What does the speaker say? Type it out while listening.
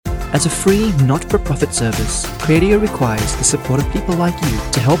As a free, not-for-profit service, Cradio requires the support of people like you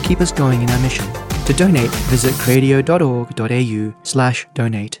to help keep us going in our mission. To donate, visit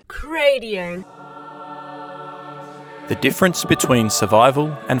cradio.org.au/donate. Cradio. The difference between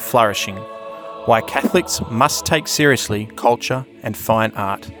survival and flourishing. Why Catholics must take seriously culture and fine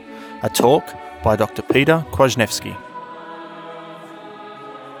art. A talk by Dr. Peter Kwasniewski.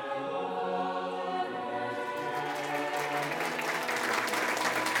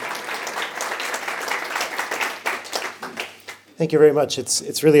 Thank you very much.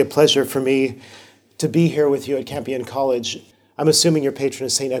 It's really a pleasure for me to be here with you at Campion College. I'm assuming your patron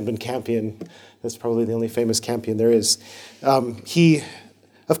is St. Edmund Campion. That's probably the only famous Campion there is. He,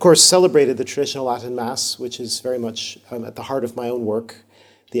 of course, celebrated the traditional Latin Mass, which is very much at the heart of my own work,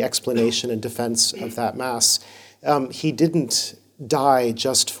 the explanation and defense of that Mass. He didn't die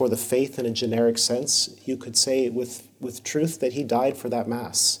just for the faith in a generic sense. You could say with truth that he died for that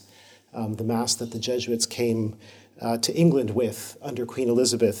Mass, the Mass that the Jesuits came to England with under Queen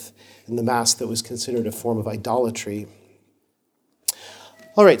Elizabeth, and the Mass that was considered a form of idolatry.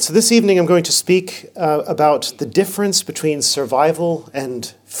 All right, so this evening I'm going to speak about the difference between survival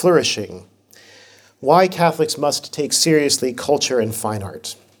and flourishing. Why Catholics must take seriously culture and fine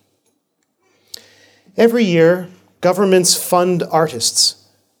art. Every year, governments fund artists,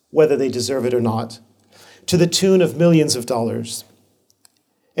 whether they deserve it or not, to the tune of millions of dollars.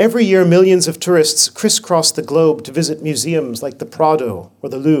 Every year, millions of tourists crisscross the globe to visit museums like the Prado or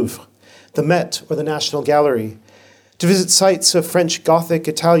the Louvre, the Met or the National Gallery, to visit sites of French Gothic,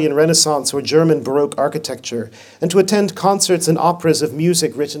 Italian Renaissance, or German Baroque architecture, and to attend concerts and operas of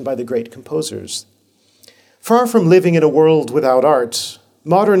music written by the great composers. Far from living in a world without art,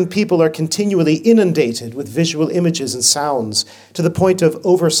 modern people are continually inundated with visual images and sounds to the point of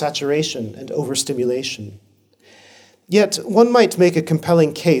oversaturation and overstimulation. Yet one might make a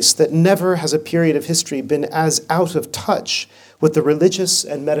compelling case that never has a period of history been as out of touch with the religious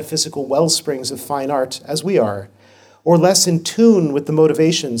and metaphysical wellsprings of fine art as we are, or less in tune with the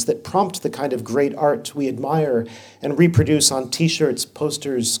motivations that prompt the kind of great art we admire and reproduce on t-shirts,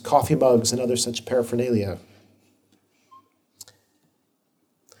 posters, coffee mugs, and other such paraphernalia.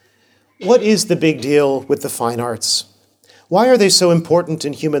 What is the big deal with the fine arts? Why are they so important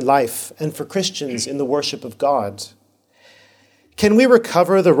in human life and for Christians in the worship of God? Can we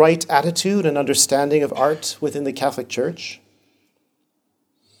recover the right attitude and understanding of art within the Catholic Church?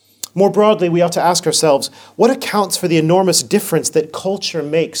 More broadly, we ought to ask ourselves, what accounts for the enormous difference that culture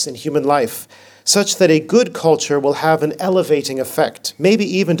makes in human life, such that a good culture will have an elevating effect, maybe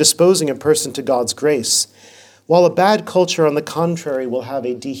even disposing a person to God's grace, while a bad culture, on the contrary, will have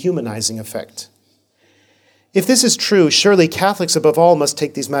a dehumanizing effect? If this is true, surely Catholics above all must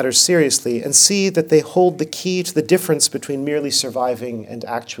take these matters seriously and see that they hold the key to the difference between merely surviving and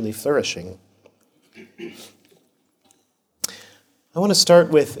actually flourishing. I want to start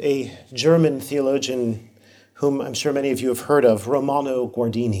with a German theologian whom I'm sure many of you have heard of, Romano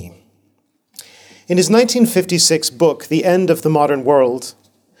Guardini. In his 1956 book, The End of the Modern World,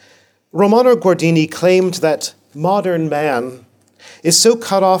 Romano Guardini claimed that modern man is so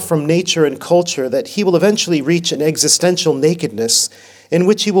cut off from nature and culture that he will eventually reach an existential nakedness in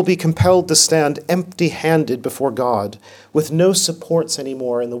which he will be compelled to stand empty-handed before God, with no supports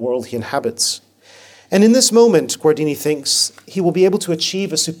anymore in the world he inhabits. And in this moment, Guardini thinks, he will be able to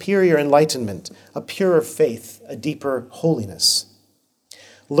achieve a superior enlightenment, a purer faith, a deeper holiness.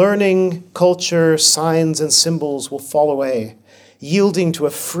 Learning, culture, signs, and symbols will fall away, yielding to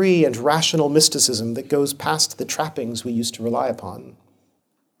a free and rational mysticism that goes past the trappings we used to rely upon.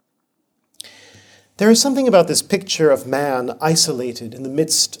 There is something about this picture of man isolated in the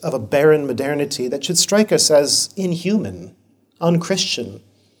midst of a barren modernity that should strike us as inhuman, unchristian,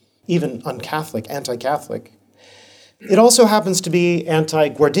 even uncatholic, anti-Catholic. It also happens to be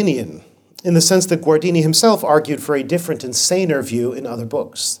anti-Guardinian, in the sense that Guardini himself argued for a different and saner view in other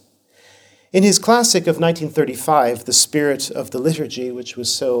books. In his classic of 1935, The Spirit of the Liturgy, which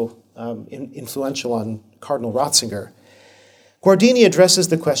was so influential on Cardinal Ratzinger, Guardini addresses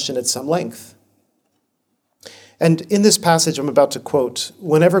the question at some length. And in this passage I'm about to quote,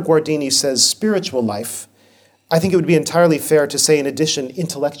 whenever Guardini says spiritual life, I think it would be entirely fair to say in addition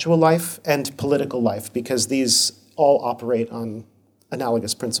intellectual life and political life, because these all operate on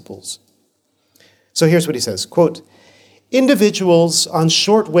analogous principles. So here's what he says, quote, individuals on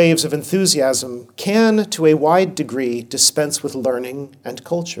short waves of enthusiasm can, to a wide degree, dispense with learning and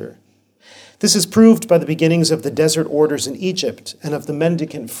culture. This is proved by the beginnings of the desert orders in Egypt and of the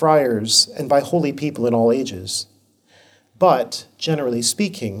mendicant friars and by holy people in all ages. But, generally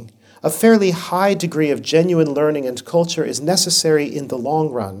speaking, a fairly high degree of genuine learning and culture is necessary in the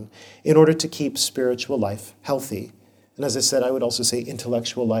long run in order to keep spiritual life healthy. And as I said, I would also say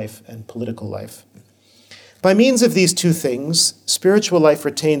intellectual life and political life. By means of these two things, spiritual life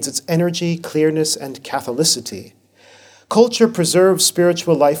retains its energy, clearness, and catholicity. Culture preserves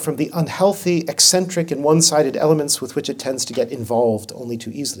spiritual life from the unhealthy, eccentric, and one-sided elements with which it tends to get involved only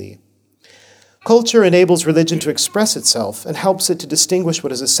too easily. Culture enables religion to express itself and helps it to distinguish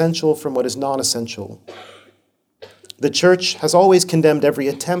what is essential from what is non-essential. The Church has always condemned every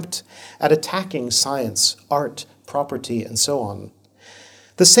attempt at attacking science, art, property, and so on.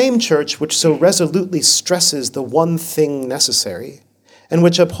 The same Church which so resolutely stresses the one thing necessary, and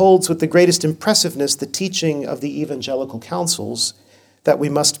which upholds with the greatest impressiveness the teaching of the evangelical councils, that we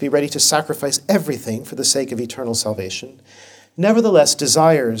must be ready to sacrifice everything for the sake of eternal salvation, nevertheless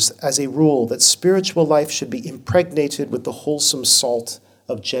desires, as a rule, that spiritual life should be impregnated with the wholesome salt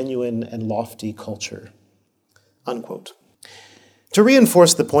of genuine and lofty culture." Unquote. To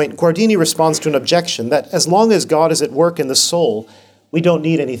reinforce the point, Guardini responds to an objection that as long as God is at work in the soul, we don't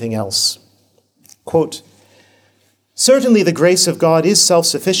need anything else. Quote, "Certainly the grace of God is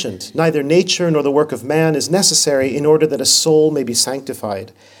self-sufficient. Neither nature nor the work of man is necessary in order that a soul may be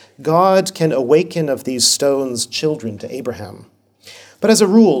sanctified. God can awaken of these stones children to Abraham. But as a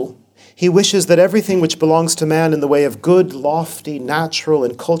rule, he wishes that everything which belongs to man in the way of good, lofty, natural,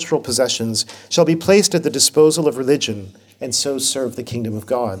 and cultural possessions shall be placed at the disposal of religion and so serve the kingdom of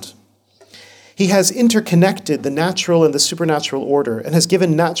God. He has interconnected the natural and the supernatural order and has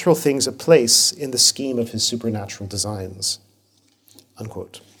given natural things a place in the scheme of his supernatural designs."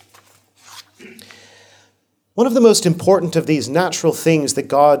 Unquote. One of the most important of these natural things that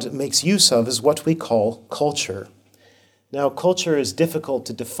God makes use of is what we call culture. Now, culture is difficult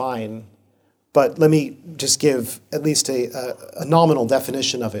to define, but let me just give at least a nominal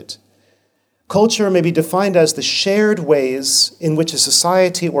definition of it. Culture may be defined as the shared ways in which a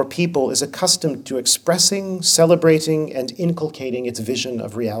society or people is accustomed to expressing, celebrating, and inculcating its vision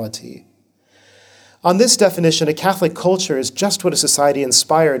of reality. On this definition, a Catholic culture is just what a society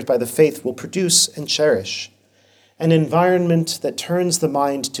inspired by the faith will produce and cherish: an environment that turns the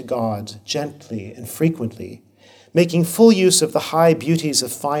mind to God gently and frequently, making full use of the high beauties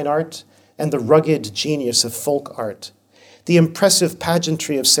of fine art and the rugged genius of folk art, the impressive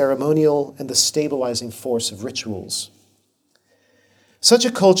pageantry of ceremonial and the stabilizing force of rituals. Such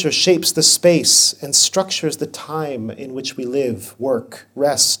a culture shapes the space and structures the time in which we live, work,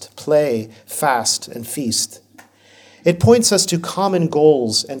 rest, play, fast, and feast. It points us to common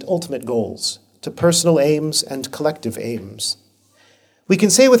goals and ultimate goals, to personal aims and collective aims. We can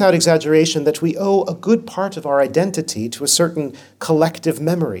say without exaggeration that we owe a good part of our identity to a certain collective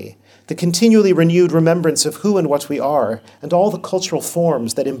memory, the continually renewed remembrance of who and what we are, and all the cultural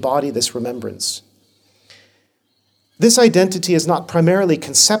forms that embody this remembrance. This identity is not primarily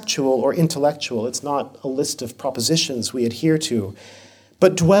conceptual or intellectual. It's not a list of propositions we adhere to,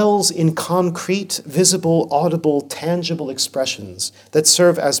 but dwells in concrete, visible, audible, tangible expressions that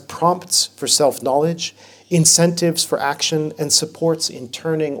serve as prompts for self-knowledge, incentives for action, and supports in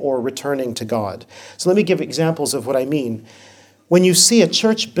turning or returning to God. So let me give examples of what I mean. When you see a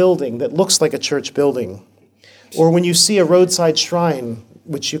church building that looks like a church building, or when you see a roadside shrine,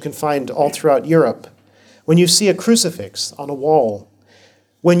 which you can find all throughout Europe, when you see a crucifix on a wall,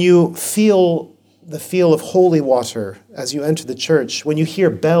 when you feel the feel of holy water as you enter the church, when you hear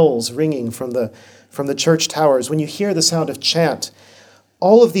bells ringing from the church towers, when you hear the sound of chant,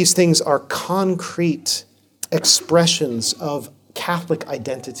 all of these things are concrete expressions of Catholic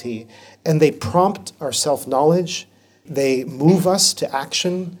identity, and they prompt our self-knowledge, they move us to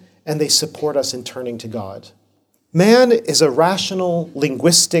action, and they support us in turning to God. Man is a rational,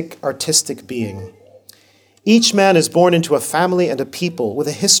 linguistic, artistic being. Each man is born into a family and a people with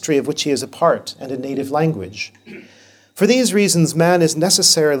a history of which he is a part and a native language. For these reasons, man is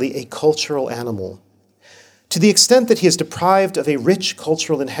necessarily a cultural animal. To the extent that he is deprived of a rich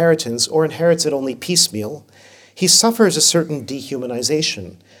cultural inheritance or inherits it only piecemeal, he suffers a certain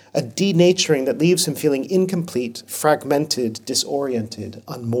dehumanization, a denaturing that leaves him feeling incomplete, fragmented, disoriented,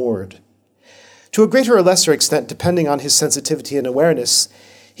 unmoored. To a greater or lesser extent, depending on his sensitivity and awareness,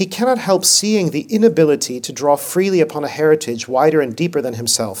 he cannot help seeing the inability to draw freely upon a heritage wider and deeper than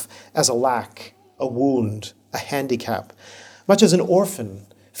himself as a lack, a wound, a handicap, much as an orphan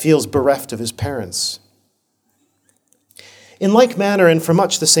feels bereft of his parents. In like manner, and for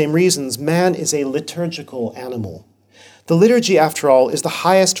much the same reasons, man is a liturgical animal. The liturgy, after all, is the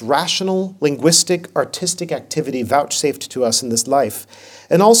highest rational, linguistic, artistic activity vouchsafed to us in this life,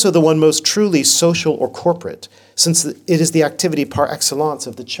 and also the one most truly social or corporate, since it is the activity par excellence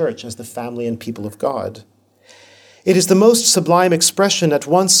of the Church as the family and people of God. It is the most sublime expression at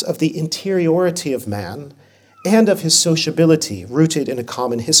once of the interiority of man and of his sociability rooted in a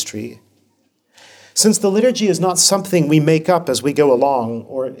common history. Since the liturgy is not something we make up as we go along,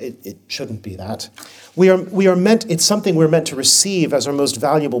 or it shouldn't be that, it's something we're meant to receive as our most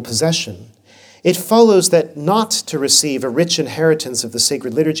valuable possession. It follows that not to receive a rich inheritance of the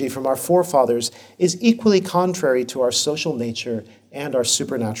sacred liturgy from our forefathers is equally contrary to our social nature and our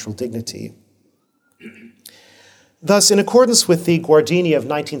supernatural dignity. Thus, in accordance with the Guardini of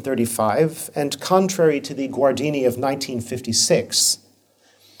 1935 and contrary to the Guardini of 1956,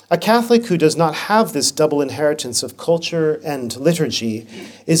 a Catholic who does not have this double inheritance of culture and liturgy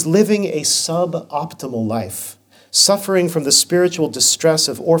is living a suboptimal life, suffering from the spiritual distress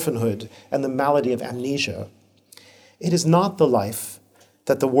of orphanhood and the malady of amnesia. It is not the life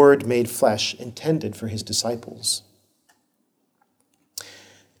that the Word made flesh intended for his disciples.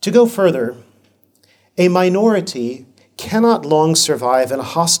 To go further, a minority cannot long survive in a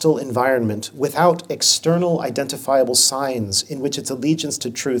hostile environment without external identifiable signs in which its allegiance to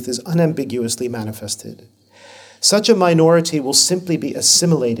truth is unambiguously manifested. Such a minority will simply be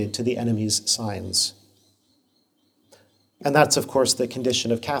assimilated to the enemy's signs. And that's, of course, the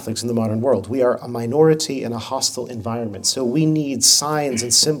condition of Catholics in the modern world. We are a minority in a hostile environment, so we need signs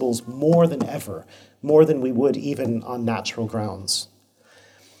and symbols more than ever, more than we would even on natural grounds.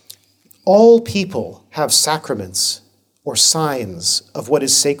 All people have sacraments or signs of what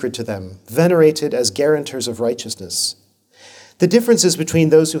is sacred to them, venerated as guarantors of righteousness. The difference is between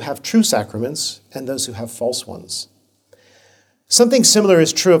those who have true sacraments and those who have false ones. Something similar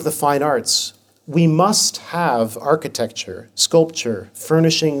is true of the fine arts. We must have architecture, sculpture,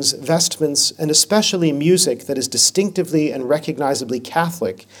 furnishings, vestments, and especially music that is distinctively and recognizably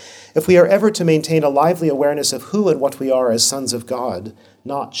Catholic if we are ever to maintain a lively awareness of who and what we are as sons of God,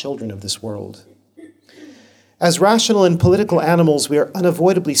 not children of this world. As rational and political animals, we are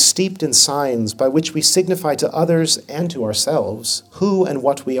unavoidably steeped in signs by which we signify to others and to ourselves who and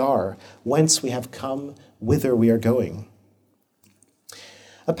what we are, whence we have come, whither we are going.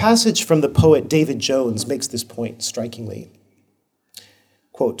 A passage from the poet David Jones makes this point strikingly.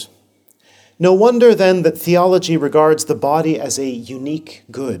 Quote, "No wonder then that theology regards the body as a unique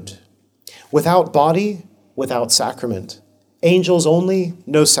good. Without body, without sacrament. Angels only,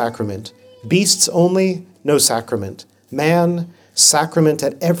 no sacrament. Beasts only, no sacrament. Man, sacrament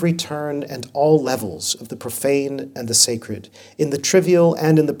at every turn and all levels of the profane and the sacred, in the trivial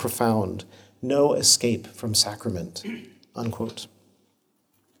and in the profound. No escape from sacrament." Unquote.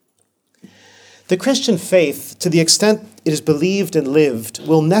 The Christian faith, to the extent it is believed and lived,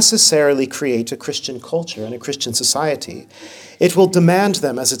 will necessarily create a Christian culture and a Christian society. It will demand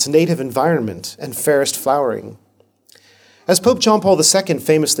them as its native environment and fairest flowering. As Pope John Paul II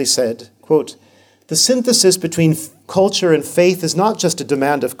famously said, quote, "The synthesis between culture and faith is not just a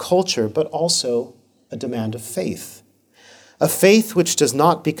demand of culture, but also a demand of faith. A faith which does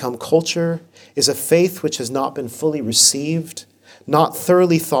not become culture is a faith which has not been fully received, not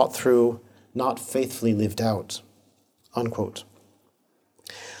thoroughly thought through, not faithfully lived out." Unquote.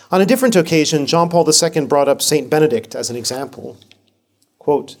 On a different occasion, John Paul II brought up St. Benedict as an example.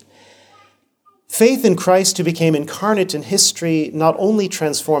 Quote, "Faith in Christ who became incarnate in history not only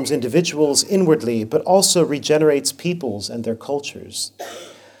transforms individuals inwardly, but also regenerates peoples and their cultures.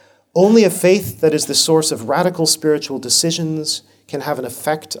 Only a faith that is the source of radical spiritual decisions can have an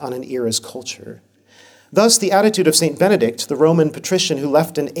effect on an era's culture. Thus, the attitude of St. Benedict, the Roman patrician who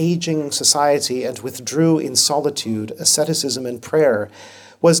left an aging society and withdrew in solitude, asceticism, and prayer,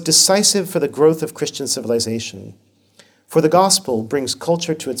 was decisive for the growth of Christian civilization. For the gospel brings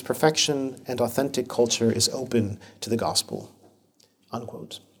culture to its perfection, and authentic culture is open to the gospel."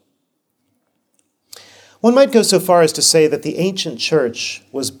 Unquote. One might go so far as to say that the ancient church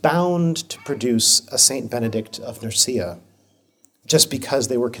was bound to produce a St. Benedict of Nursia, just because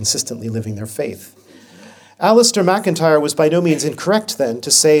they were consistently living their faith. Alistair MacIntyre was by no means incorrect then to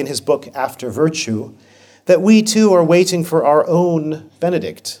say in his book After Virtue that we too are waiting for our own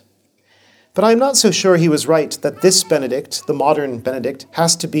Benedict. But I'm not so sure he was right that this Benedict, the modern Benedict,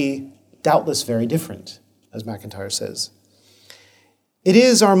 has to be doubtless very different, as MacIntyre says. It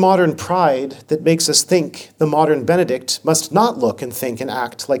is our modern pride that makes us think the modern Benedict must not look and think and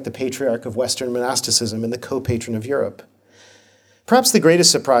act like the patriarch of Western monasticism and the co-patron of Europe. Perhaps the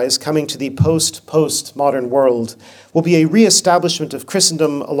greatest surprise coming to the post-modern world will be a re-establishment of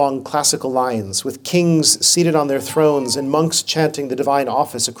Christendom along classical lines, with kings seated on their thrones and monks chanting the divine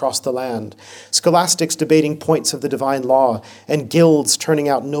office across the land, scholastics debating points of the divine law, and guilds turning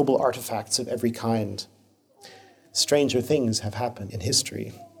out noble artifacts of every kind. Stranger things have happened in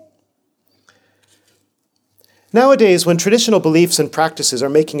history. Nowadays, when traditional beliefs and practices are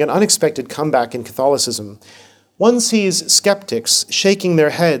making an unexpected comeback in Catholicism, one sees skeptics shaking their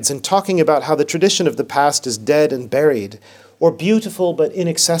heads and talking about how the tradition of the past is dead and buried, or beautiful but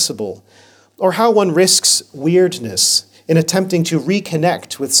inaccessible, or how one risks weirdness in attempting to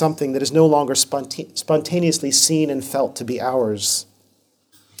reconnect with something that is no longer spontaneously seen and felt to be ours.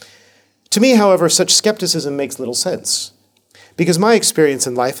 To me, however, such skepticism makes little sense, because my experience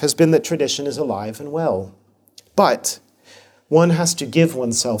in life has been that tradition is alive and well. But one has to give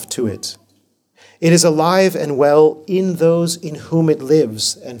oneself to it. It is alive and well in those in whom it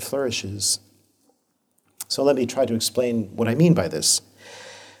lives and flourishes. So let me try to explain what I mean by this.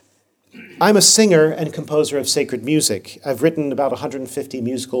 I'm a singer and composer of sacred music. I've written about 150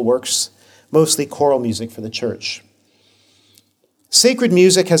 musical works, mostly choral music for the church. Sacred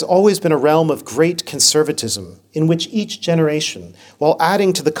music has always been a realm of great conservatism, in which each generation, while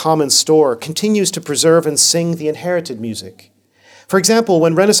adding to the common store, continues to preserve and sing the inherited music. For example,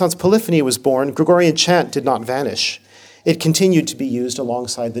 when Renaissance polyphony was born, Gregorian chant did not vanish. It continued to be used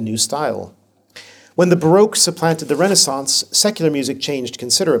alongside the new style. When the Baroque supplanted the Renaissance, secular music changed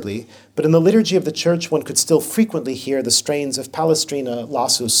considerably, but in the liturgy of the church one could still frequently hear the strains of Palestrina,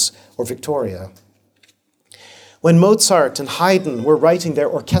 Lassus, or Victoria. When Mozart and Haydn were writing their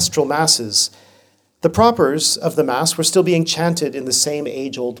orchestral masses, the propers of the mass were still being chanted in the same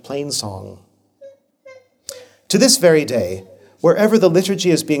age-old plain song. To this very day, wherever the liturgy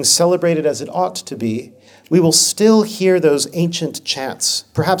is being celebrated as it ought to be, we will still hear those ancient chants,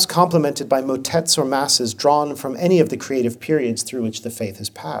 perhaps complemented by motets or masses drawn from any of the creative periods through which the faith has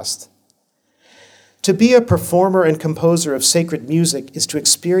passed. To be a performer and composer of sacred music is to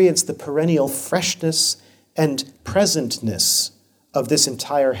experience the perennial freshness and presentness of this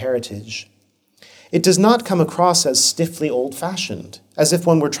entire heritage. It does not come across as stiffly old-fashioned, as if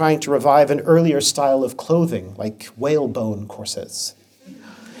one were trying to revive an earlier style of clothing, like whalebone corsets.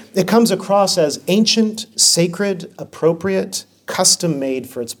 It comes across as ancient, sacred, appropriate, custom-made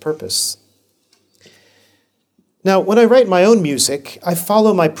for its purpose. Now, when I write my own music, I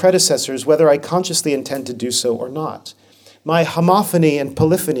follow my predecessors whether I consciously intend to do so or not. My homophony and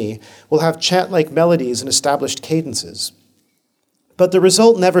polyphony will have chant-like melodies and established cadences. But the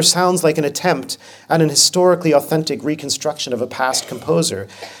result never sounds like an attempt at an historically authentic reconstruction of a past composer,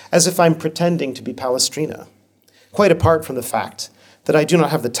 as if I'm pretending to be Palestrina. Quite apart from the fact that I do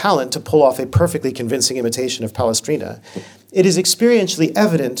not have the talent to pull off a perfectly convincing imitation of Palestrina, it is experientially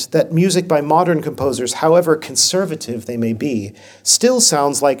evident that music by modern composers, however conservative they may be, still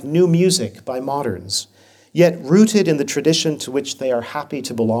sounds like new music by moderns, yet rooted in the tradition to which they are happy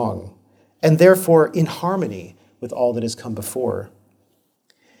to belong, and therefore in harmony with all that has come before.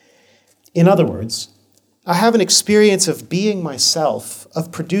 In other words, I have an experience of being myself,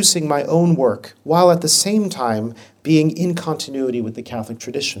 of producing my own work, while at the same time being in continuity with the Catholic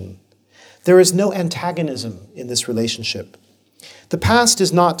tradition. There is no antagonism in this relationship. The past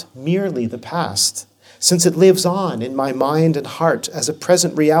is not merely the past, since it lives on in my mind and heart as a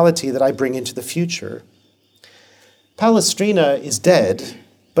present reality that I bring into the future. Palestrina is dead,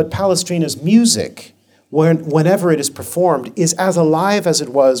 but Palestrina's music, whenever it is performed, is as alive as it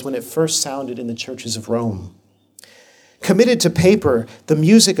was when it first sounded in the churches of Rome. Committed to paper, the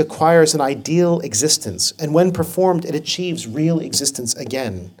music acquires an ideal existence, and when performed, it achieves real existence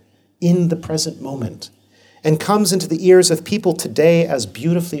again, in the present moment, and comes into the ears of people today as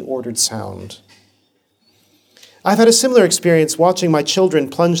beautifully ordered sound. I've had a similar experience watching my children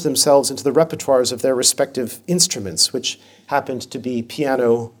plunge themselves into the repertoires of their respective instruments, which happened to be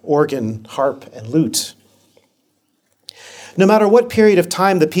piano, organ, harp, and lute. No matter what period of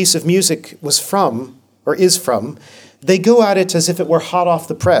time the piece of music was from, or is from, they go at it as if it were hot off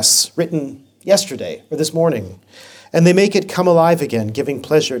the press, written yesterday or this morning, and they make it come alive again, giving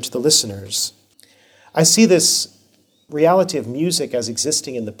pleasure to the listeners. I see this reality of music as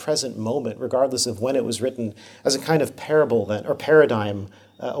existing in the present moment, regardless of when it was written, as a kind of parable then, or paradigm,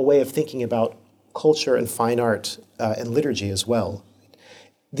 a way of thinking about culture and fine art and liturgy as well.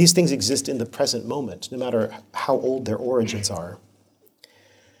 These things exist in the present moment, no matter how old their origins are.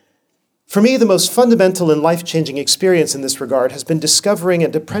 For me, the most fundamental and life-changing experience in this regard has been discovering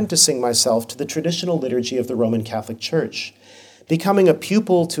and apprenticing myself to the traditional liturgy of the Roman Catholic Church, becoming a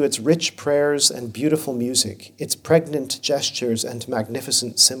pupil to its rich prayers and beautiful music, its pregnant gestures and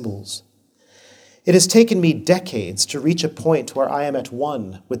magnificent symbols. It has taken me decades to reach a point where I am at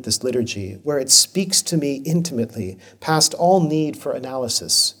one with this liturgy, where it speaks to me intimately, past all need for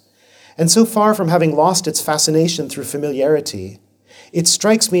analysis. And so far from having lost its fascination through familiarity, it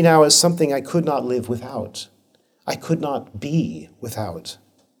strikes me now as something I could not live without. I could not be without.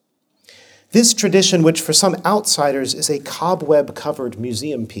 This tradition, which for some outsiders is a cobweb-covered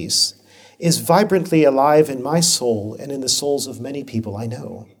museum piece, is vibrantly alive in my soul and in the souls of many people I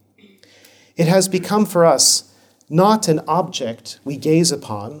know. It has become for us not an object we gaze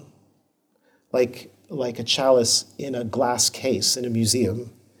upon, like a chalice in a glass case in a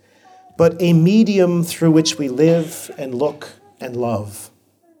museum, but a medium through which we live and look and love.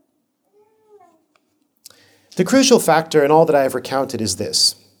 The crucial factor in all that I have recounted is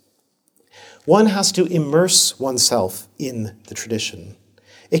this. One has to immerse oneself in the tradition.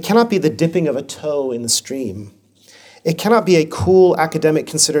 It cannot be the dipping of a toe in the stream. It cannot be a cool academic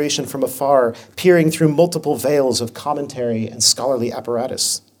consideration from afar, peering through multiple veils of commentary and scholarly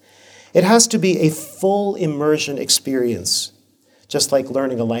apparatus. It has to be a full immersion experience, just like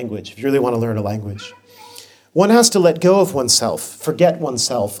learning a language, if you really want to learn a language. One has to let go of oneself, forget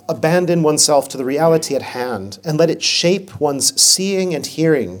oneself, abandon oneself to the reality at hand, and let it shape one's seeing and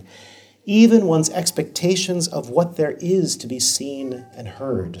hearing, even one's expectations of what there is to be seen and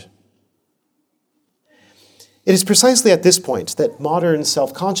heard. It is precisely at this point that modern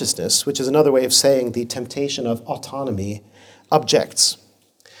self-consciousness, which is another way of saying the temptation of autonomy, objects.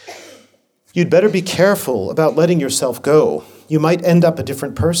 You'd better be careful about letting yourself go. You might end up a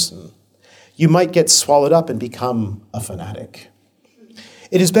different person. You might get swallowed up and become a fanatic.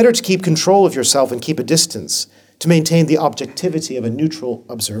 It is better to keep control of yourself and keep a distance, to maintain the objectivity of a neutral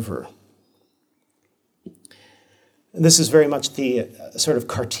observer. And this is very much the sort of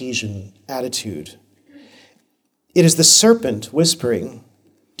Cartesian attitude. It is the serpent whispering,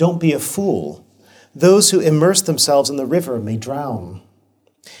 "Don't be a fool. Those who immerse themselves in the river may drown."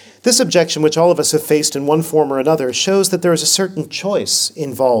 This objection, which all of us have faced in one form or another, shows that there is a certain choice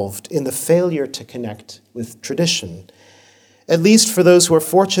involved in the failure to connect with tradition, at least for those who are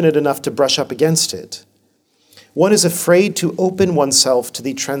fortunate enough to brush up against it. One is afraid to open oneself to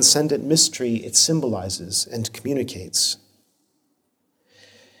the transcendent mystery it symbolizes and communicates.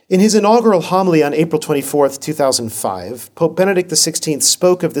 In his inaugural homily on April 24th, 2005, Pope Benedict XVI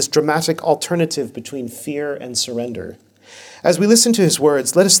spoke of this dramatic alternative between fear and surrender. As we listen to his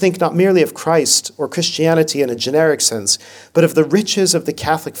words, let us think not merely of Christ or Christianity in a generic sense, but of the riches of the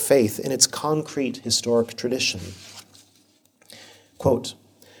Catholic faith in its concrete historic tradition. Quote,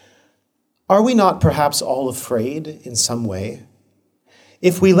 "Are we not perhaps all afraid in some way?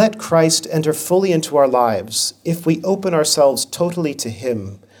 If we let Christ enter fully into our lives, if we open ourselves totally to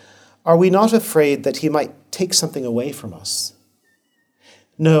him, are we not afraid that he might take something away from us?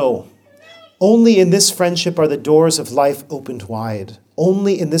 No, only in this friendship are the doors of life opened wide.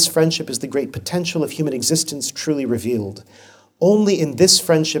 Only in this friendship is the great potential of human existence truly revealed. Only in this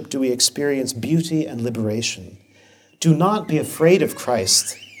friendship do we experience beauty and liberation. Do not be afraid of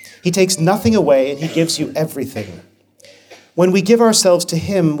Christ. He takes nothing away and he gives you everything. When we give ourselves to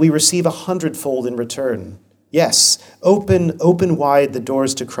him, we receive 100-fold in return. Yes, open wide the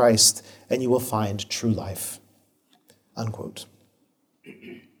doors to Christ, and you will find true life." Unquote.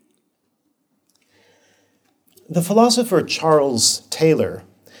 The philosopher Charles Taylor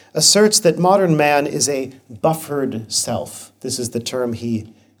asserts that modern man is a buffered self. This is the term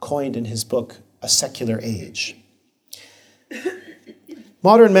he coined in his book, A Secular Age.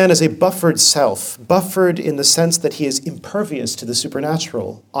 Modern man is a buffered self, buffered in the sense that he is impervious to the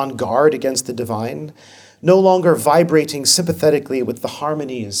supernatural, on guard against the divine, no longer vibrating sympathetically with the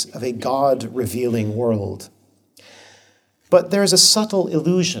harmonies of a God-revealing world. But there is a subtle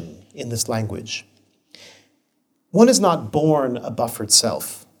illusion in this language. One is not born a buffered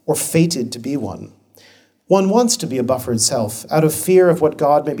self, or fated to be one. One wants to be a buffered self out of fear of what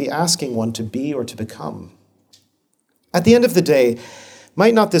God may be asking one to be or to become. At the end of the day,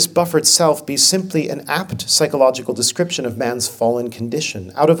 might not this buffered self be simply an apt psychological description of man's fallen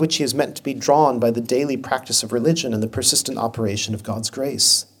condition, out of which he is meant to be drawn by the daily practice of religion and the persistent operation of God's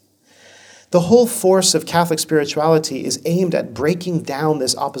grace? The whole force of Catholic spirituality is aimed at breaking down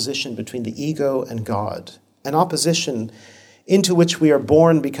this opposition between the ego and God, an opposition into which we are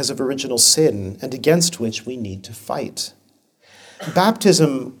born because of original sin and against which we need to fight.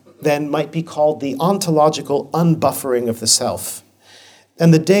 Baptism, then, might be called the ontological unbuffering of the self.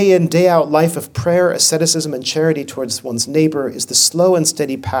 And the day-in, day-out life of prayer, asceticism, and charity towards one's neighbor is the slow and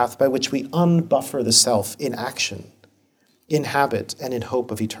steady path by which we unbuffer the self in action. in habit, and in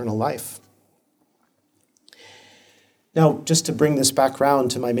hope of eternal life. Now, just to bring this back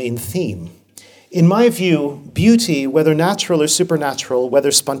round to my main theme, in my view, beauty, whether natural or supernatural,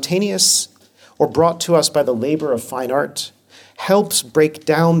 whether spontaneous or brought to us by the labor of fine art, helps break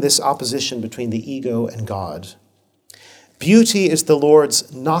down this opposition between the ego and God. Beauty is the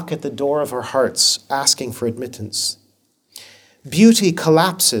Lord's knock at the door of our hearts, asking for admittance. Beauty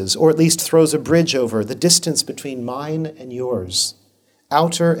collapses, or at least throws a bridge over, the distance between mine and yours,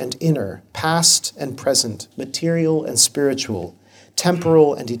 outer and inner, past and present, material and spiritual,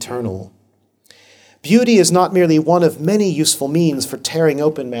 temporal and eternal. Beauty is not merely one of many useful means for tearing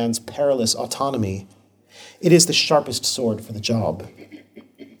open man's perilous autonomy. It is the sharpest sword for the job.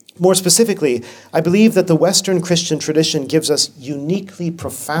 More specifically, I believe that the Western Christian tradition gives us uniquely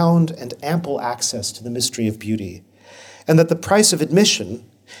profound and ample access to the mystery of beauty, and that the price of admission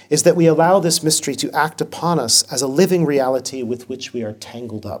is that we allow this mystery to act upon us as a living reality with which we are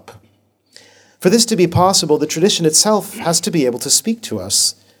tangled up. For this to be possible, the tradition itself has to be able to speak to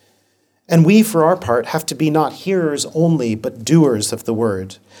us, and we, for our part, have to be not hearers only, but doers of the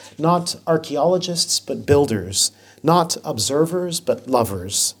word, not archaeologists, but builders, not observers, but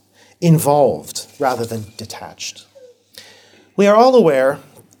lovers, involved rather than detached. We are all aware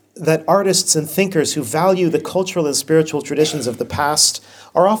that artists and thinkers who value the cultural and spiritual traditions of the past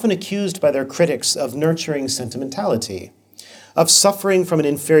are often accused by their critics of nurturing sentimentality, of suffering from an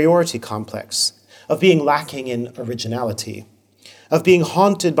inferiority complex, of being lacking in originality, of being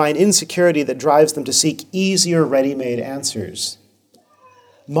haunted by an insecurity that drives them to seek easier, ready-made answers.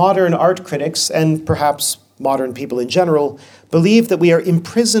 Modern art critics, and perhaps modern people in general, believe that we are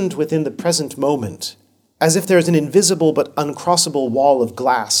imprisoned within the present moment, as if there is an invisible but uncrossable wall of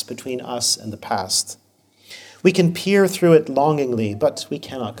glass between us and the past. We can peer through it longingly, but we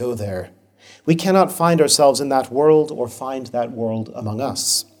cannot go there. We cannot find ourselves in that world or find that world among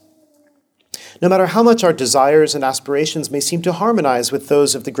us. No matter how much our desires and aspirations may seem to harmonize with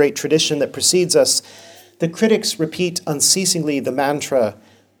those of the great tradition that precedes us, the critics repeat unceasingly the mantra,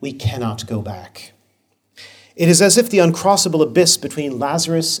 "We cannot go back." It is as if the uncrossable abyss between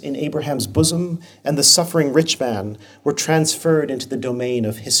Lazarus in Abraham's bosom and the suffering rich man were transferred into the domain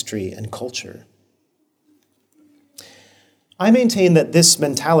of history and culture. I maintain that this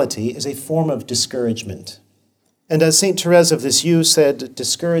mentality is a form of discouragement. And as St. Therese of Lisieux said,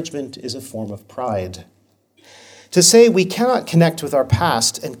 discouragement is a form of pride. To say we cannot connect with our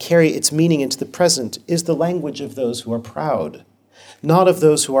past and carry its meaning into the present is the language of those who are proud, not of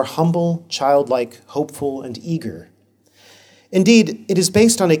those who are humble, childlike, hopeful, and eager. Indeed, it is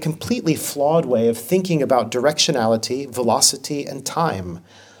based on a completely flawed way of thinking about directionality, velocity, and time,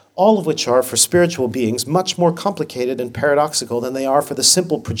 all of which are, for spiritual beings, much more complicated and paradoxical than they are for the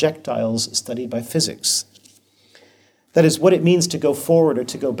simple projectiles studied by physics. That is, what it means to go forward or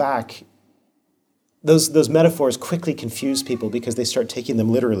to go back. Those metaphors quickly confuse people because they start taking them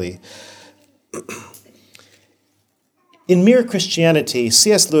literally. In Mere Christianity,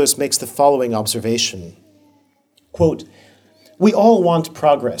 C.S. Lewis makes the following observation. Quote, "We all want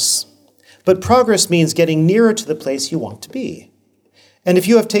progress, but progress means getting nearer to the place you want to be. And if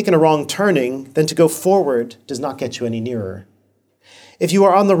you have taken a wrong turning, then to go forward does not get you any nearer. If you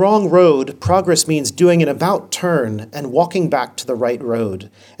are on the wrong road, progress means doing an about turn and walking back to the right road.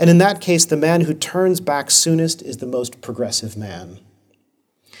 And in that case, the man who turns back soonest is the most progressive man."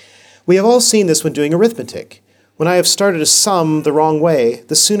 We have all seen this when doing arithmetic. When I have started a sum the wrong way,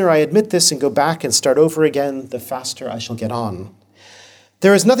 the sooner I admit this and go back and start over again, the faster I shall get on.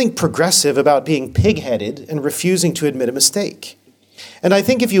 There is nothing progressive about being pig-headed and refusing to admit a mistake. And I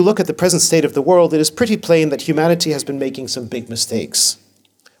think if you look at the present state of the world, it is pretty plain that humanity has been making some big mistakes.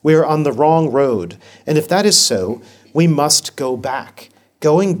 We are on the wrong road, and if that is so, we must go back.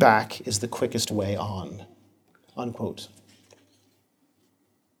 Going back is the quickest way on. Unquote.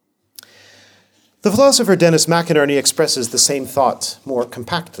 The philosopher Dennis McInerney expresses the same thought more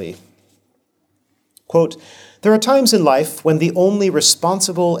compactly. Quote, "There are times in life when the only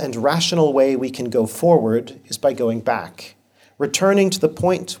responsible and rational way we can go forward is by going back, returning to the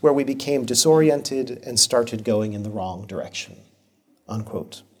point where we became disoriented and started going in the wrong direction."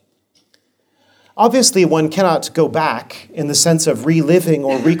 Unquote. Obviously, one cannot go back in the sense of reliving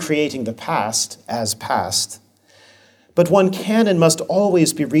or recreating the past as past. But one can and must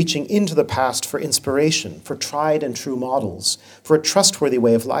always be reaching into the past for inspiration, for tried and true models, for a trustworthy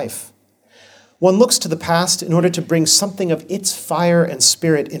way of life. One looks to the past in order to bring something of its fire and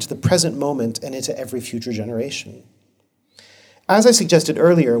spirit into the present moment and into every future generation. As I suggested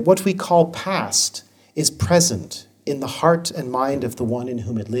earlier, what we call past is present in the heart and mind of the one in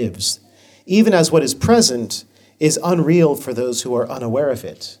whom it lives, even as what is present is unreal for those who are unaware of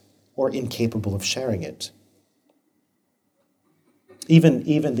it or incapable of sharing it.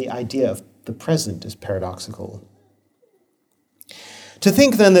 Even the idea of the present is paradoxical. To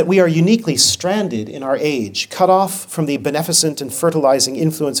think then that we are uniquely stranded in our age, cut off from the beneficent and fertilizing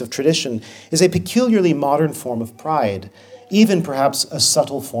influence of tradition, is a peculiarly modern form of pride, even perhaps a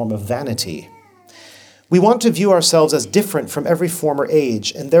subtle form of vanity. We want to view ourselves as different from every former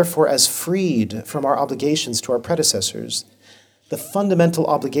age, and therefore as freed from our obligations to our predecessors, the fundamental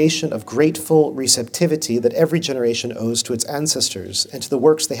obligation of grateful receptivity that every generation owes to its ancestors and to the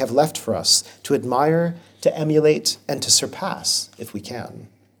works they have left for us to admire, to emulate, and to surpass, if we can.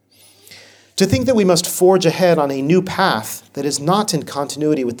 To think that we must forge ahead on a new path that is not in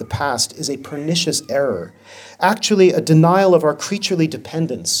continuity with the past is a pernicious error, actually a denial of our creaturely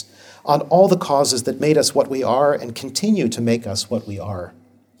dependence on all the causes that made us what we are and continue to make us what we are.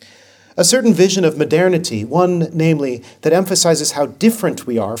 A certain vision of modernity, one, namely, that emphasizes how different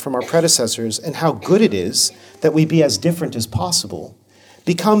we are from our predecessors and how good it is that we be as different as possible,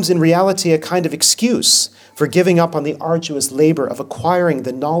 becomes in reality a kind of excuse for giving up on the arduous labor of acquiring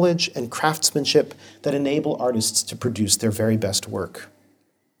the knowledge and craftsmanship that enable artists to produce their very best work.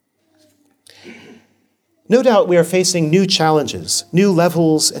 No doubt we are facing new challenges, new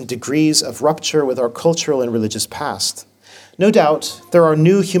levels and degrees of rupture with our cultural and religious past. No doubt there are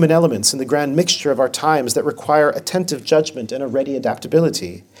new human elements in the grand mixture of our times that require attentive judgment and a ready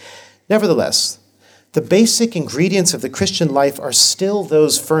adaptability. Nevertheless, the basic ingredients of the Christian life are still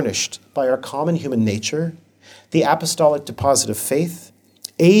those furnished by our common human nature, the apostolic deposit of faith,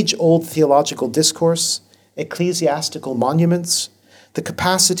 age-old theological discourse, ecclesiastical monuments, the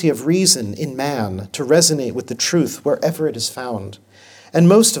capacity of reason in man to resonate with the truth wherever it is found, and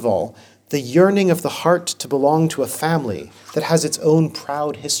most of all, the yearning of the heart to belong to a family that has its own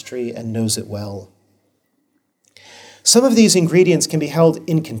proud history and knows it well. Some of these ingredients can be held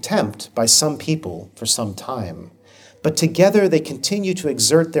in contempt by some people for some time, but together they continue to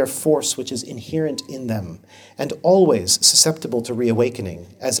exert their force which is inherent in them and always susceptible to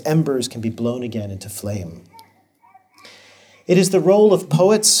reawakening, as embers can be blown again into flame. It is the role of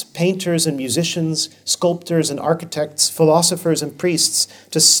poets, painters, and musicians, sculptors and architects, philosophers and priests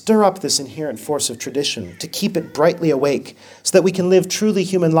to stir up this inherent force of tradition, to keep it brightly awake, so that we can live truly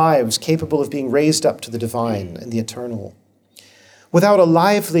human lives capable of being raised up to the divine and the eternal. Without a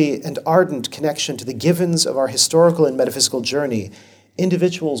lively and ardent connection to the givens of our historical and metaphysical journey,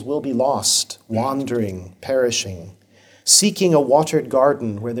 individuals will be lost, wandering, perishing, seeking a watered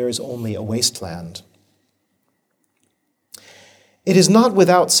garden where there is only a wasteland. It is not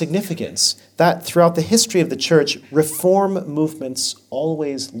without significance that throughout the history of the church, reform movements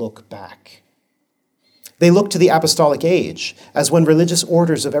always look back. They look to the apostolic age, as when religious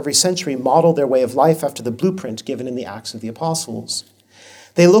orders of every century model their way of life after the blueprint given in the Acts of the Apostles.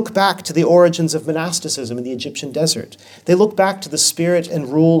 They look back to the origins of monasticism in the Egyptian desert. They look back to the spirit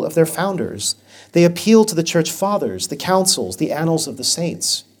and rule of their founders. They appeal to the church fathers, the councils, the annals of the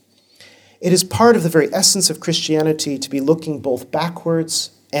saints. It is part of the very essence of Christianity to be looking both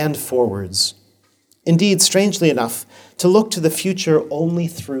backwards and forwards. Indeed, strangely enough, to look to the future only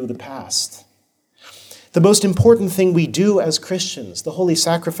through the past. The most important thing we do as Christians, the holy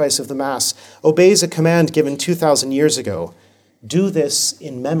sacrifice of the Mass, obeys a command given 2,000 years ago. Do this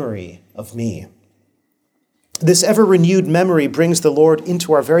in memory of me. This ever-renewed memory brings the Lord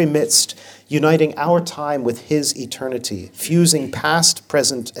into our very midst, uniting our time with his eternity, fusing past,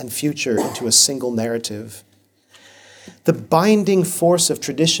 present, and future into a single narrative. The binding force of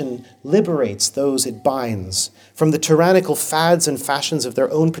tradition liberates those it binds from the tyrannical fads and fashions of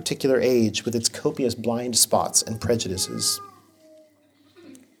their own particular age with its copious blind spots and prejudices.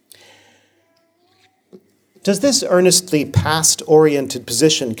 Does this earnestly past-oriented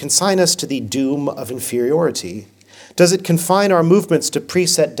position consign us to the doom of inferiority? Does it confine our movements to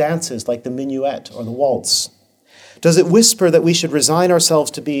preset dances like the minuet or the waltz? Does it whisper that we should resign ourselves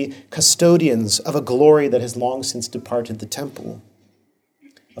to be custodians of a glory that has long since departed the temple?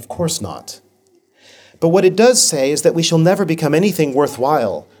 Of course not. But what it does say is that we shall never become anything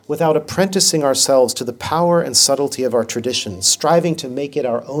worthwhile without apprenticing ourselves to the power and subtlety of our tradition, striving to make it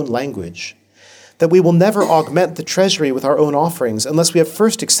our own language. That we will never augment the treasury with our own offerings unless we have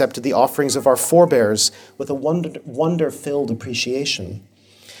first accepted the offerings of our forebears with a wonder-filled appreciation.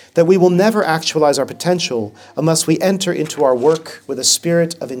 That we will never actualize our potential unless we enter into our work with a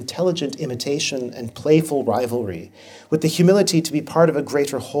spirit of intelligent imitation and playful rivalry, with the humility to be part of a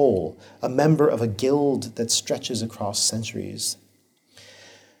greater whole, a member of a guild that stretches across centuries.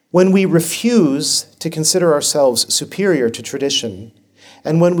 When we refuse to consider ourselves superior to tradition,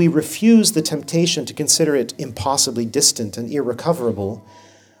 And when we refuse the temptation to consider it impossibly distant and irrecoverable,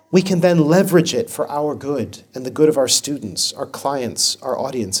 we can then leverage it for our good and the good of our students, our clients, our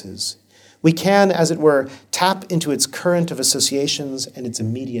audiences. We can, as it were, tap into its current of associations and its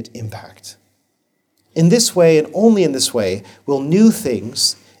immediate impact. In this way, and only in this way, will new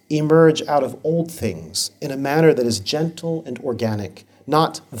things emerge out of old things in a manner that is gentle and organic,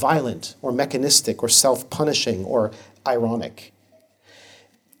 not violent or mechanistic or self-punishing or ironic.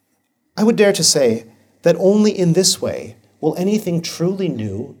 I would dare to say that only in this way will anything truly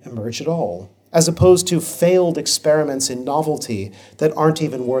new emerge at all, as opposed to failed experiments in novelty that aren't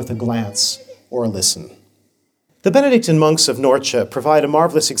even worth a glance or a listen. The Benedictine monks of Norcia provide a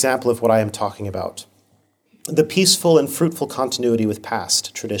marvelous example of what I am talking about: the peaceful and fruitful continuity with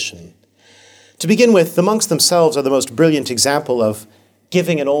past tradition. To begin with, the monks themselves are the most brilliant example of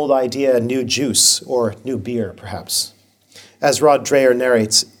giving an old idea new juice, or new beer, perhaps, as Rod Dreher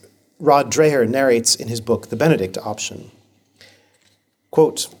narrates in his book, The Benedict Option.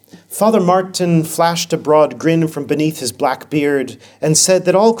 Quote, "Father Martin flashed a broad grin from beneath his black beard and said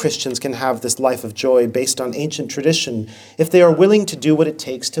that all Christians can have this life of joy based on ancient tradition if they are willing to do what it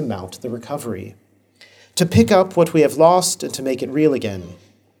takes to mount the recovery, to pick up what we have lost and to make it real again.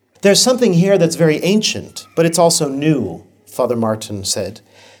 There's something here that's very ancient, but it's also new," Father Martin said.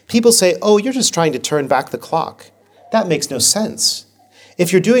 "People say, oh, you're just trying to turn back the clock. That makes no sense.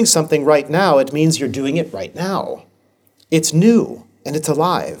 If you're doing something right now, it means you're doing it right now. It's new. And it's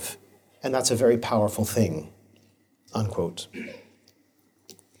alive, and that's a very powerful thing," unquote.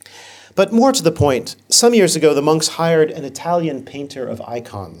 But more to the point, some years ago, the monks hired an Italian painter of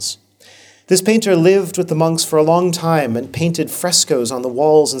icons. This painter lived with the monks for a long time and painted frescoes on the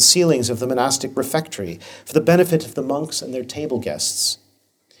walls and ceilings of the monastic refectory for the benefit of the monks and their table guests.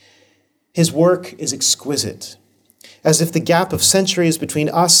 His work is exquisite, as if the gap of centuries between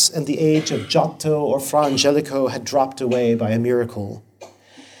us and the age of Giotto or Fra Angelico had dropped away by a miracle.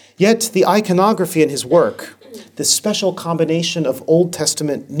 Yet the iconography in his work, this special combination of Old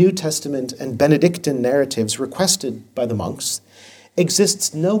Testament, New Testament, and Benedictine narratives requested by the monks,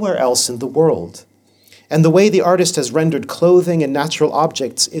 exists nowhere else in the world. And the way the artist has rendered clothing and natural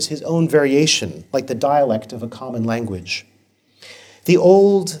objects is his own variation, like the dialect of a common language. The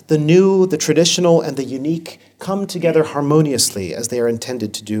old, the new, the traditional, and the unique come together harmoniously as they are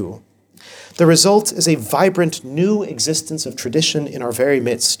intended to do. The result is a vibrant new existence of tradition in our very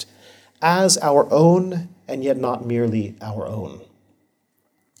midst, as our own, and yet not merely our own.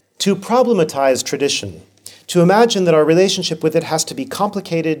 To problematize tradition, to imagine that our relationship with it has to be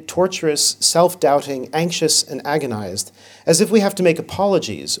complicated, torturous, self-doubting, anxious, and agonized, as if we have to make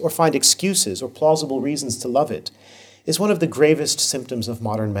apologies or find excuses or plausible reasons to love it, is one of the gravest symptoms of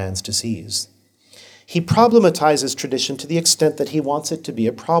modern man's disease. He problematizes tradition to the extent that he wants it to be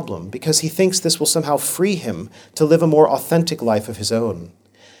a problem, because he thinks this will somehow free him to live a more authentic life of his own.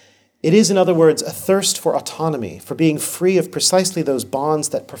 It is, in other words, a thirst for autonomy, for being free of precisely those bonds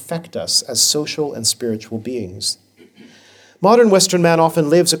that perfect us as social and spiritual beings. Modern Western man often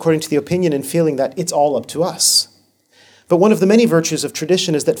lives according to the opinion and feeling that it's all up to us. But one of the many virtues of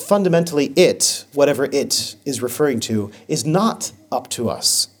tradition is that fundamentally it, whatever it is referring to, is not up to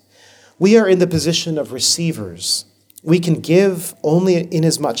us. We are in the position of receivers. We can give only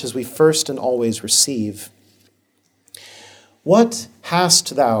inasmuch as we first and always receive. "What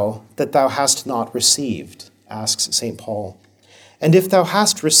hast thou that thou hast not received?" asks St. Paul. "And if thou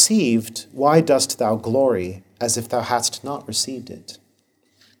hast received, why dost thou glory as if thou hadst not received it?"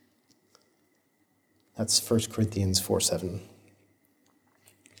 That's 1 Corinthians 4:7.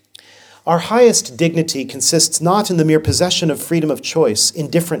 Our highest dignity consists not in the mere possession of freedom of choice,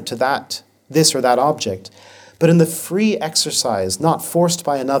 indifferent to this or that object, but in the free exercise, not forced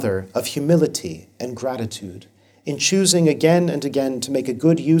by another, of humility and gratitude, in choosing again and again to make a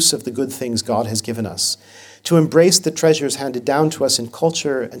good use of the good things God has given us, to embrace the treasures handed down to us in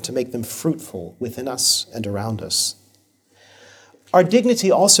culture and to make them fruitful within us and around us. Our dignity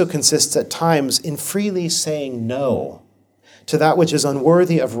also consists at times in freely saying no to that which is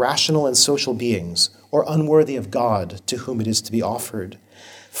unworthy of rational and social beings, or unworthy of God to whom it is to be offered,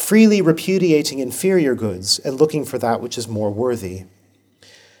 freely repudiating inferior goods and looking for that which is more worthy.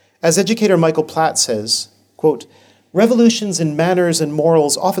 As educator Michael Platt says, quote, "Revolutions in manners and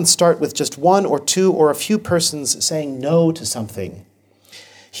morals often start with just one or two or a few persons saying no to something.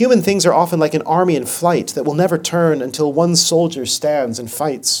 Human things are often like an army in flight that will never turn until one soldier stands and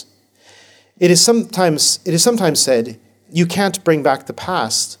fights. It is sometimes said, you can't bring back the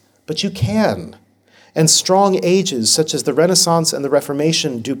past, but you can. And strong ages such as the Renaissance and the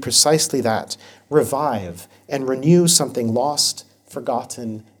Reformation do precisely that, revive and renew something lost,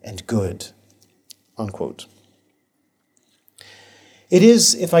 forgotten, and good, unquote. It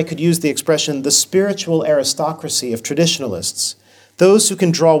is, if I could use the expression, the spiritual aristocracy of traditionalists, those who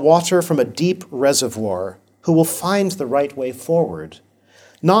can draw water from a deep reservoir, who will find the right way forward,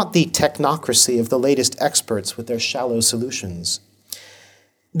 not the technocracy of the latest experts with their shallow solutions.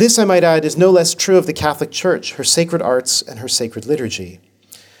 This, I might add, is no less true of the Catholic Church, her sacred arts, and her sacred liturgy.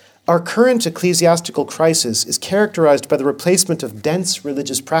 Our current ecclesiastical crisis is characterized by the replacement of dense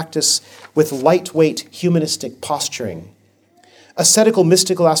religious practice with lightweight humanistic posturing, ascetical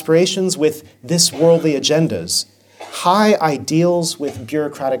mystical aspirations with this worldly agendas, high ideals with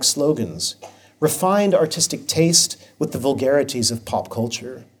bureaucratic slogans, refined artistic taste with the vulgarities of pop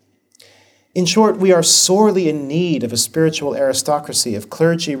culture. In short, we are sorely in need of a spiritual aristocracy of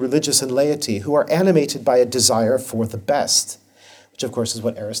clergy, religious, and laity who are animated by a desire for the best, which of course is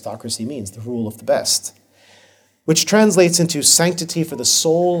what aristocracy means, the rule of the best, which translates into sanctity for the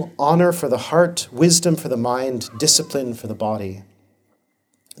soul, honor for the heart, wisdom for the mind, discipline for the body.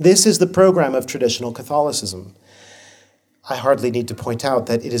 This is the program of traditional Catholicism. I hardly need to point out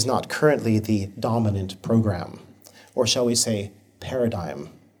that it is not currently the dominant program, or shall we say, paradigm.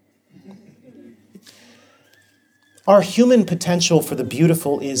 Our human potential for the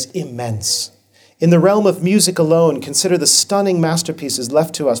beautiful is immense. In the realm of music alone, consider the stunning masterpieces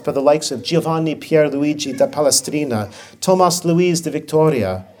left to us by the likes of Giovanni Pierluigi da Palestrina, Thomas Luis de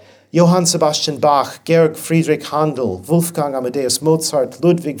Victoria, Johann Sebastian Bach, Georg Friedrich Handel, Wolfgang Amadeus Mozart,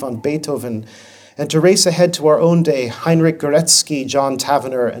 Ludwig van Beethoven, and to race ahead to our own day, Heinrich Goretzky, John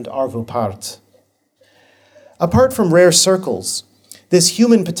Tavener, and Arvo Pärt. Apart from rare circles, this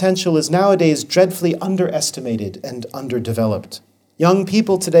human potential is nowadays dreadfully underestimated and underdeveloped. Young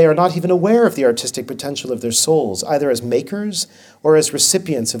people today are not even aware of the artistic potential of their souls, either as makers or as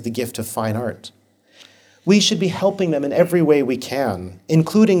recipients of the gift of fine art. We should be helping them in every way we can,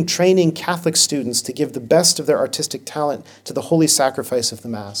 including training Catholic students to give the best of their artistic talent to the holy sacrifice of the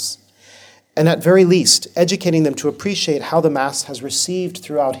Mass, and at very least, educating them to appreciate how the Mass has received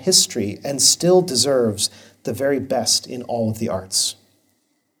throughout history and still deserves the very best in all of the arts.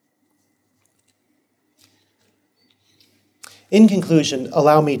 In conclusion,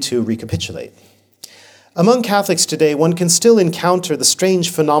 allow me to recapitulate. Among Catholics today, one can still encounter the strange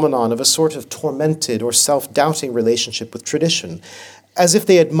phenomenon of a sort of tormented or self-doubting relationship with tradition, as if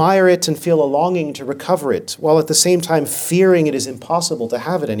they admire it and feel a longing to recover it, while at the same time fearing it is impossible to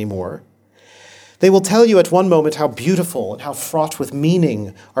have it anymore. They will tell you at one moment how beautiful and how fraught with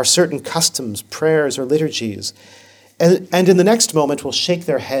meaning are certain customs, prayers, or liturgies, and in the next moment will shake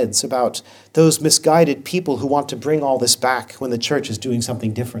their heads about those misguided people who want to bring all this back when the Church is doing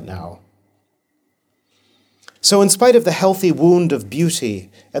something different now. So in spite of the healthy wound of beauty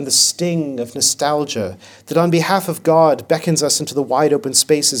and the sting of nostalgia that on behalf of God beckons us into the wide open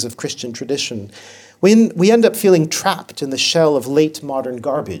spaces of Christian tradition, we end up feeling trapped in the shell of late modern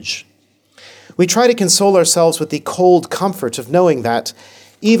garbage. We try to console ourselves with the cold comfort of knowing that,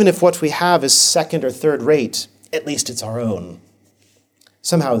 even if what we have is second or third rate, at least it's our own.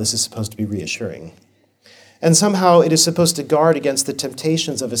 Somehow this is supposed to be reassuring. And somehow it is supposed to guard against the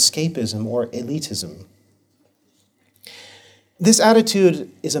temptations of escapism or elitism. This attitude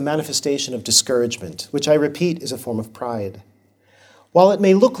is a manifestation of discouragement, which I repeat is a form of pride. While it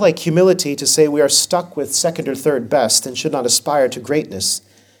may look like humility to say we are stuck with second or third best and should not aspire to greatness,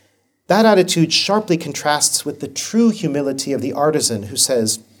 that attitude sharply contrasts with the true humility of the artisan who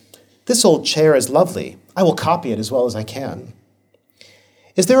says, "This old chair is lovely. I will copy it as well as I can."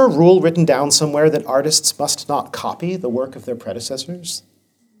 Is there a rule written down somewhere that artists must not copy the work of their predecessors?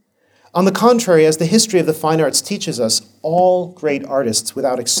 On the contrary, as the history of the fine arts teaches us, all great artists,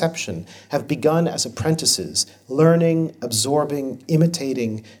 without exception, have begun as apprentices, learning, absorbing,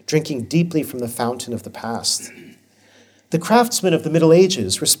 imitating, drinking deeply from the fountain of the past. The craftsmen of the Middle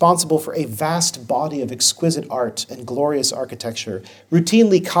Ages, responsible for a vast body of exquisite art and glorious architecture,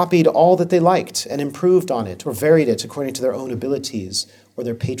 routinely copied all that they liked and improved on it or varied it according to their own abilities or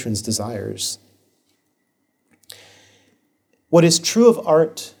their patrons' desires. What is true of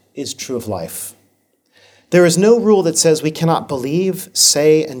art is true of life. There is no rule that says we cannot believe,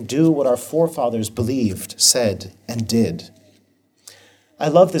 say, and do what our forefathers believed, said, and did. I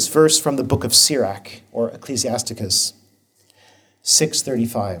love this verse from the book of Sirach, or Ecclesiasticus,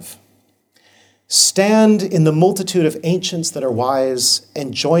 6:35. Stand in the multitude of ancients that are wise,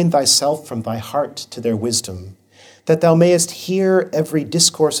 and join thyself from thy heart to their wisdom, that thou mayest hear every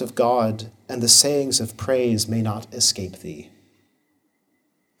discourse of God, and the sayings of praise may not escape thee.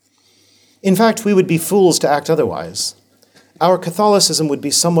 In fact, we would be fools to act otherwise. Our Catholicism would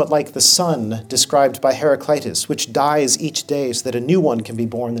be somewhat like the sun described by Heraclitus, which dies each day so that a new one can be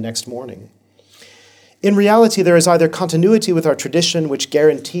born the next morning. In reality, there is either continuity with our tradition, which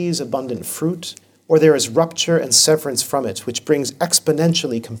guarantees abundant fruit, or there is rupture and severance from it, which brings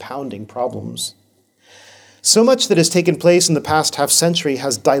exponentially compounding problems. So much that has taken place in the past half-century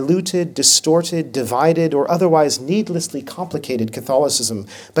has diluted, distorted, divided, or otherwise needlessly complicated Catholicism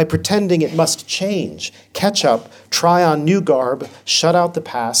by pretending it must change, catch up, try on new garb, shut out the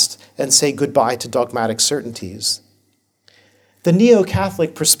past, and say goodbye to dogmatic certainties. The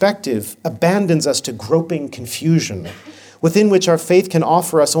neo-Catholic perspective abandons us to groping confusion, within which our faith can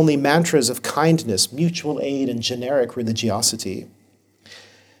offer us only mantras of kindness, mutual aid, and generic religiosity.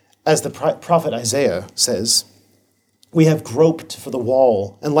 As the prophet Isaiah says, "We have groped for the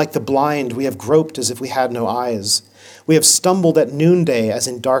wall, and like the blind, we have groped as if we had no eyes. We have stumbled at noonday as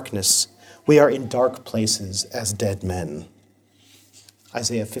in darkness. We are in dark places as dead men."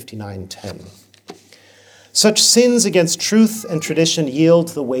 Isaiah 59:10. Such sins against truth and tradition yield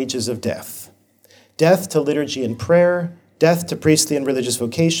the wages of death. Death to liturgy and prayer, death to priestly and religious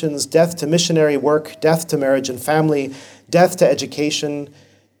vocations, death to missionary work, death to marriage and family, death to education,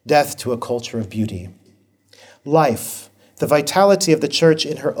 death to a culture of beauty. Life, the vitality of the Church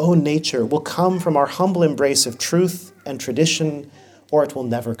in her own nature, will come from our humble embrace of truth and tradition, or it will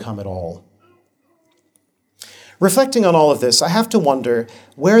never come at all. Reflecting on all of this, I have to wonder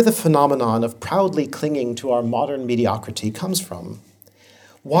where the phenomenon of proudly clinging to our modern mediocrity comes from.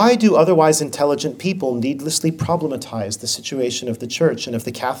 Why do otherwise intelligent people needlessly problematize the situation of the Church and of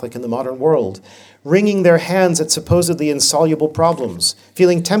the Catholic in the modern world, wringing their hands at supposedly insoluble problems,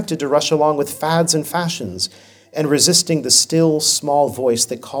 feeling tempted to rush along with fads and fashions, and resisting the still, small voice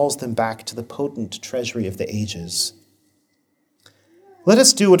that calls them back to the potent treasury of the ages? Let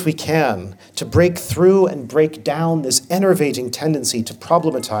us do what we can to break through and break down this enervating tendency to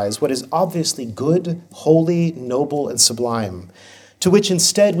problematize what is obviously good, holy, noble, and sublime, to which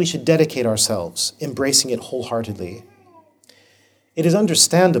instead we should dedicate ourselves, embracing it wholeheartedly. It is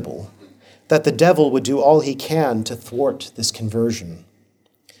understandable that the devil would do all he can to thwart this conversion.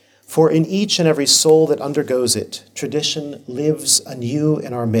 For in each and every soul that undergoes it, tradition lives anew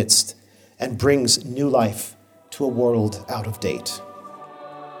in our midst and brings new life to a world out of date.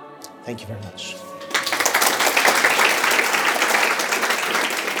 Thank you very much.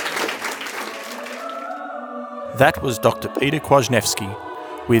 That was Dr. Peter Kwasniewski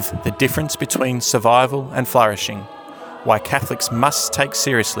with The Difference Between Survival and Flourishing, Why Catholics Must Take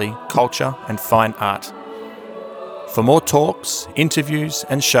Seriously Culture and Fine Art. For more talks, interviews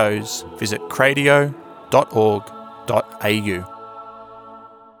and shows, visit cradio.org.au.